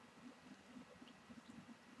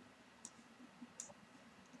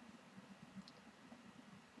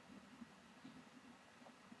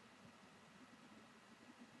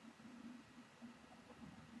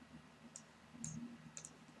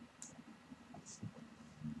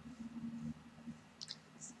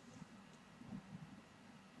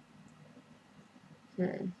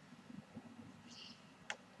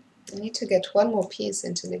 I need to get one more piece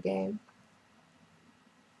into the game.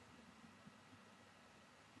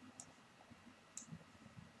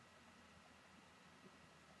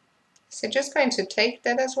 Is it just going to take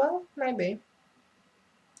that as well? Maybe.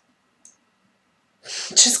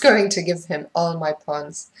 Just going to give him all my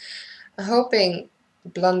pawns. I'm hoping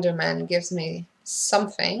Blunderman gives me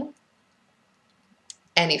something.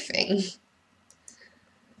 Anything.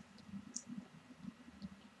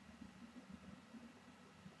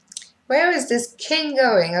 Where is this king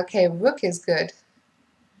going? Okay, rook is good.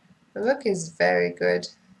 Rook is very good.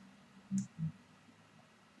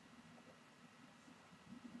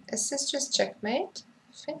 Is this just checkmate?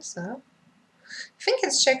 I think so. I think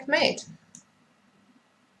it's checkmate.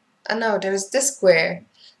 Oh no, there's this square.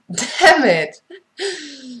 Damn it!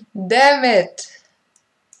 Damn it!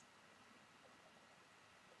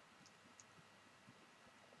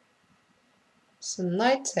 So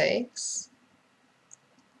knight takes.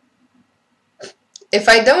 If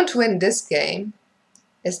I don't win this game,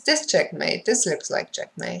 is this checkmate? This looks like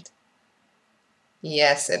checkmate.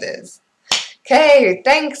 Yes, it is. Okay,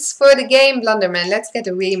 thanks for the game, Blunderman. Let's get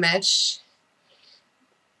a rematch.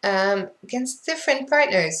 Against different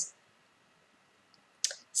partners.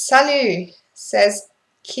 Salut, says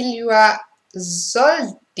Kilua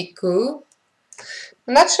Zoldiku.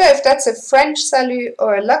 I'm not sure if that's a French salut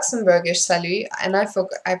or a Luxembourgish salut, and I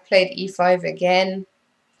played e5 again.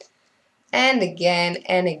 And again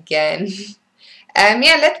and again.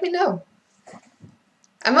 Yeah, let me know.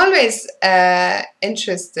 I'm always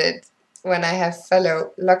interested when I have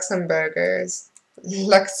fellow Luxembourgers,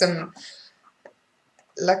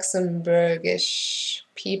 Luxembourgish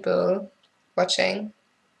people watching.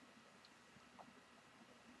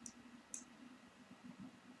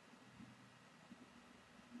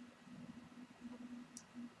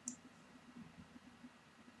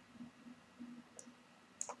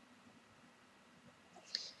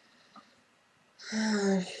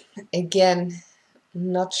 Again,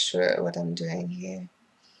 not sure what I'm doing here.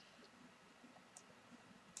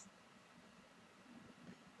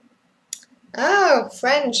 Oh,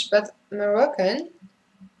 French, but Moroccan.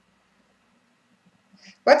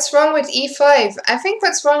 What's wrong with e5? I think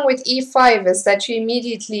what's wrong with e5 is that you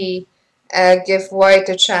immediately give white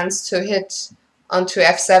a chance to hit onto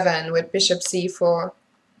f7 with bishop c4.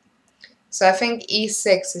 So I think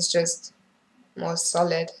e6 is just more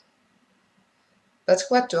solid. But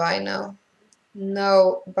what do I know?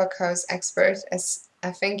 No Bughouse expert, as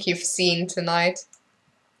I think you've seen tonight.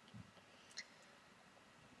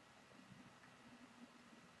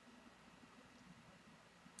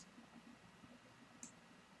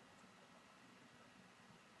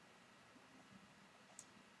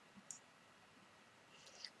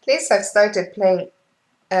 At least I've started playing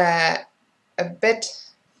a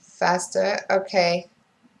bit faster. Okay.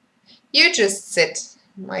 You just sit,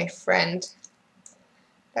 my friend.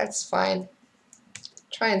 That's fine.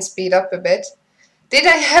 Try and speed up a bit. Did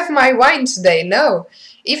I have my wine today? No.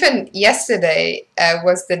 Even yesterday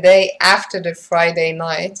was the day after the Friday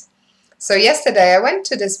night. So yesterday I went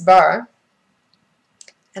to this bar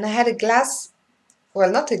and I had a glass,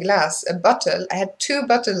 well, not a glass, a bottle. I had 2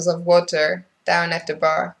 bottles of water down at the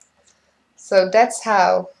bar. So that's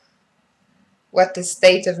what the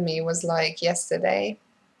state of me was like yesterday.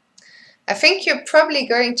 I think you're probably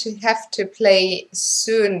going to have to play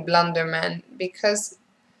soon, Blunderman, because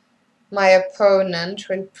my opponent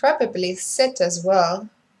will probably sit as well.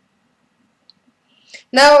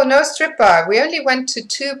 No, no strip bar. We only went to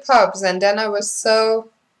 2 pubs and then I was so,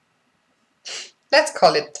 let's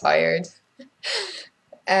call it tired.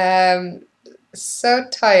 So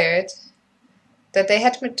tired that they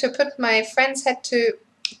had to put, my friends had to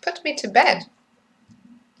put me to bed.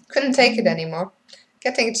 Couldn't take it anymore.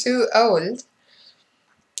 Getting too old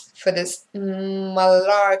for this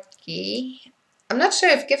malarkey. I'm not sure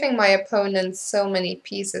if giving my opponent so many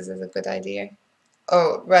pieces is a good idea.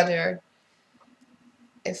 Oh, rather,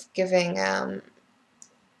 if giving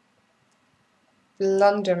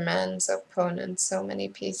Blunderman's opponent so many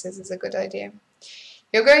pieces is a good idea.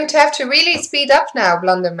 You're going to have to really speed up now,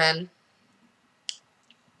 Blunderman.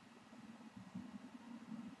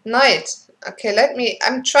 Knight. Okay,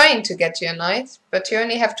 I'm trying to get you a knight, but you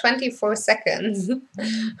only have 24 seconds,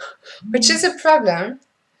 which is a problem.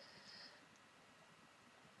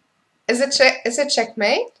 Is it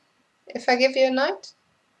checkmate if I give you a knight?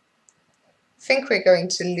 I think we're going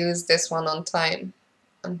to lose this one on time,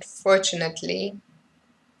 unfortunately.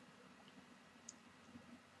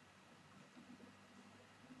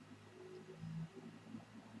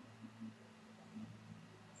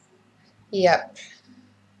 Yep.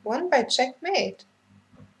 Won by checkmate.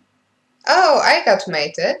 Oh, I got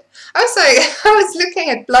mated. I was like, I was looking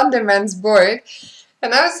at Blunderman's board,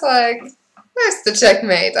 and I was like, where's the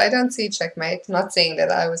checkmate? I don't see checkmate. Not seeing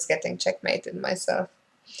that I was getting checkmated myself.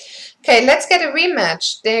 Okay, let's get a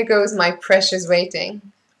rematch. There goes my precious waiting.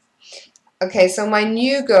 Okay, so my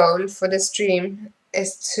new goal for the stream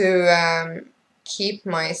is to keep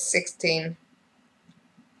my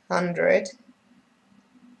 1600.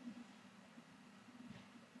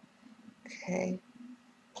 Okay.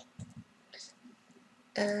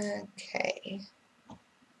 Okay.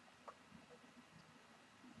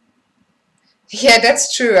 Yeah,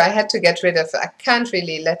 that's true. I had to get rid of. I can't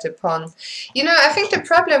really let a pawn. You know, I think the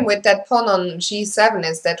problem with that pawn on g7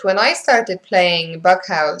 is that when I started playing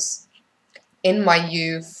Bughouse in my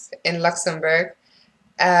youth in Luxembourg,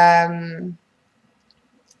 when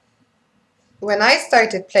I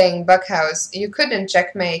started playing Bughouse, you couldn't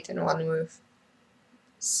checkmate in one move.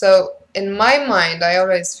 So in my mind, I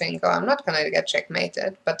always think, oh, I'm not gonna get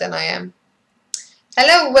checkmated, but then I am.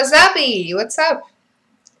 Hello, Wasabi! What's up?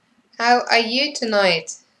 How are you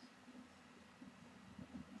tonight?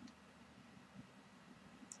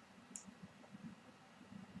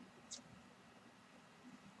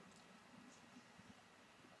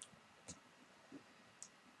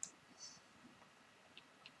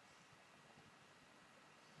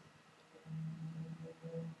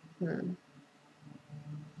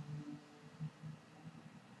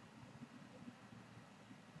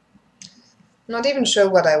 Not even sure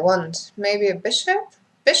what I want. Maybe a bishop?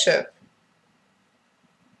 Bishop.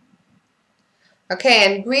 Okay,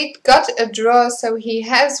 and Greed got a draw, so he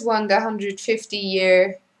has won the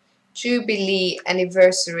 150-year Jubilee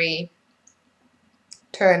Anniversary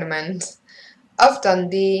Tournament of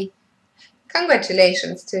Dundee.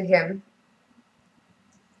 Congratulations to him.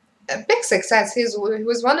 A big success. He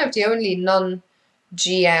was one of the only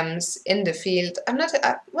non-GMs in the field. I'm not...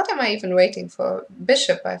 what am I even waiting for?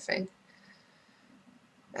 Bishop, I think.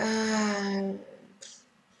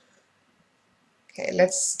 Okay,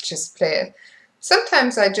 let's just play it.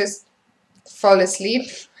 Sometimes I just fall asleep,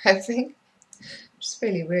 I think. It's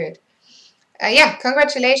really weird. Yeah,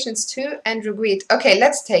 congratulations to Andrew Greed. Okay,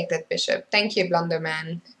 let's take that bishop. Thank you,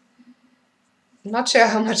 Blunderman. I'm not sure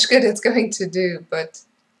how much good it's going to do, but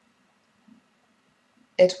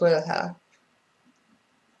it will help.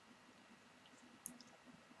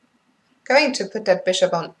 Going to put that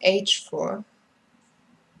bishop on h4.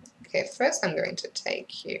 Okay, first I'm going to take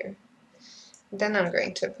here. Then I'm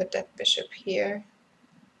going to put that bishop here.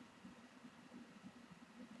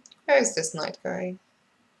 Where is this knight going?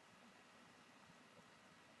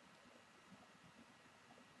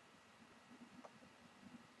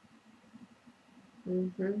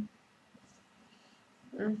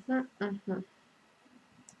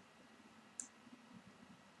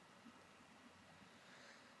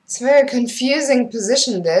 It's a very confusing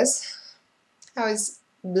position, this. How is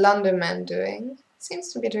Blunderman doing?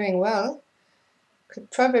 Seems to be doing well.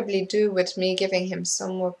 Could probably do with me giving him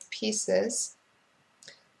some more pieces.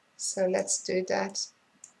 So let's do that.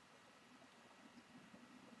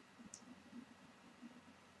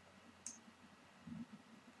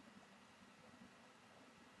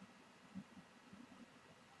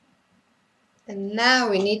 And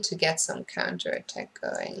now we need to get some counterattack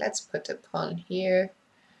going. Let's put a pawn here.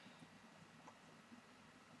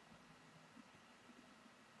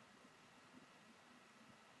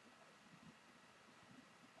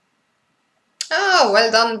 Oh, well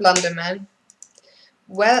done, Blunderman.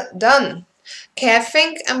 Well done. Okay, I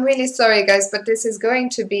think I'm really sorry, guys, but this is going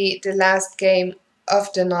to be the last game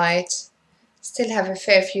of the night. Still have a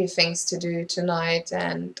fair few things to do tonight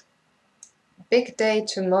and big day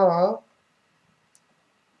tomorrow.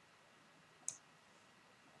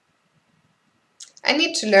 I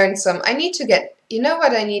need to learn some. I need to get, you know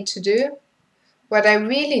what I need to do? What I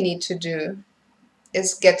really need to do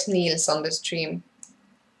is get Niels on the stream.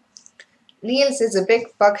 Niels is a big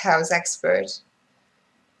Bughouse expert,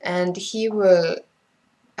 and he will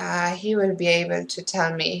be able to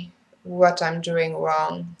tell me what I'm doing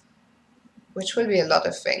wrong, which will be a lot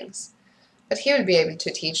of things. But he will be able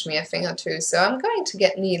to teach me a thing or two, so I'm going to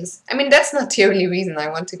get Niels. I mean, that's not the only reason I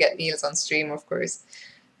want to get Niels on stream, of course.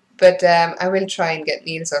 But I will try and get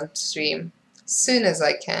Niels on stream as soon as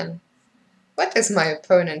I can. What is my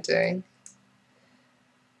opponent doing?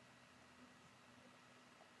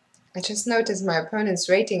 I just noticed my opponent's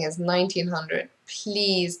rating is 1900.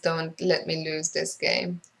 Please don't let me lose this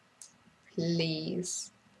game.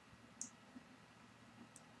 Please.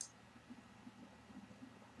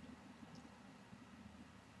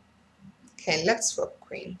 Okay, let's swap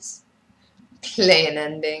queens. Play an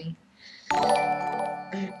ending.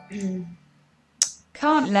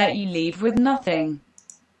 Can't let you leave with nothing.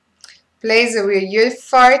 Blazer, you're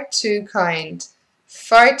far too kind.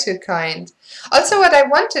 Far too kind. Also, what I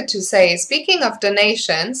wanted to say, speaking of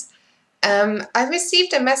donations, I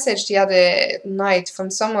received a message the other night from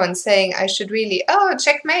someone saying I should really... Oh,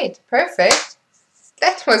 checkmate. Perfect.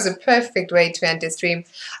 That was a perfect way to end the stream.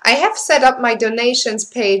 I have set up my donations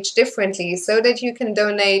page differently so that you can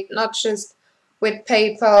donate not just with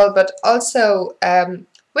PayPal, but also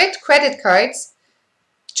with credit cards.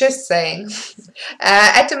 Just saying.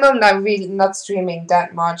 At the moment, I'm really not streaming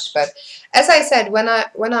that much, but as I said, when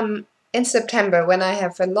I'm in September, when I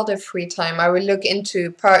have a lot of free time, I will look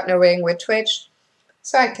into partnering with Twitch,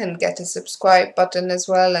 so I can get a subscribe button as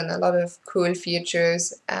well and a lot of cool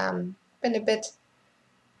features. Been a bit.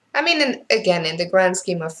 I mean, again, in the grand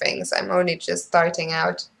scheme of things, I'm only just starting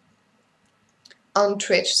out on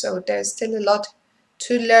Twitch, so there's still a lot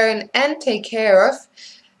to learn and take care of.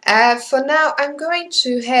 For now, I'm going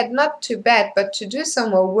to head not to bed, but to do some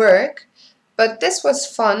more work. But this was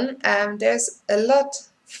fun. There's a lot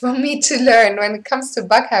for me to learn when it comes to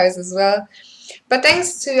Bughouse as well. But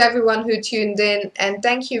thanks to everyone who tuned in, and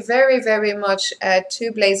thank you very, very much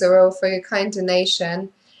to Blazero for your kind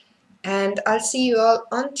donation. And I'll see you all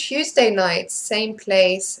on Tuesday night, same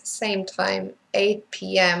place, same time, 8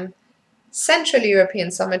 p.m. Central European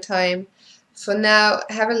Summer Time. For now,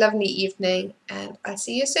 have a lovely evening, and I'll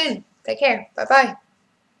see you soon. Take care. Bye-bye.